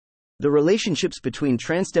The relationships between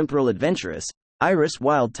transtemporal adventuress, Iris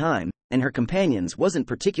Wildthyme, and her companions wasn't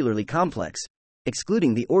particularly complex,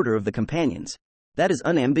 excluding the order of the companions. That is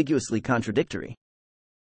unambiguously contradictory.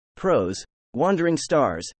 Prose, Wandering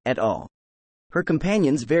Stars, et al. Her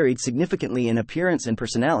companions varied significantly in appearance and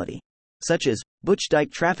personality, such as Butch Dyke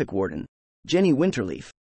Traffic Warden, Jenny Winterleaf.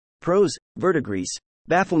 Prose, Verdigris,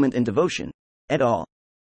 Bafflement and Devotion, et al.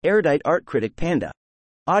 Erudite Art Critic Panda.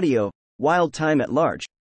 Audio, Wildthyme at Large.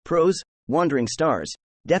 Prose, Wandering Stars,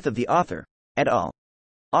 Death of the Author, et al.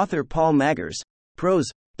 Author Paul Maggers. Prose,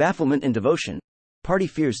 Bafflement and Devotion, Party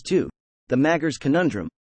Fears 2, The Maggers Conundrum,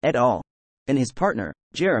 et al. And his partner,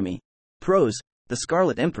 Jeremy. Prose, The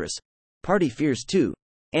Scarlet Empress, Party Fears 2,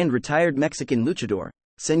 and Retired Mexican Luchador,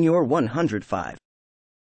 Señor 105.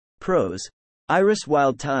 Prose, Iris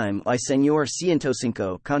Wildthyme y Señor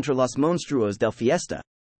 105 contra los monstruos del fiesta.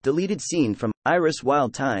 Deleted scene from Iris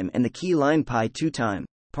Wildthyme and the Key Lime Pie 2 Time,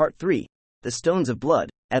 Part 3, The Stones of Blood,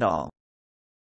 et al.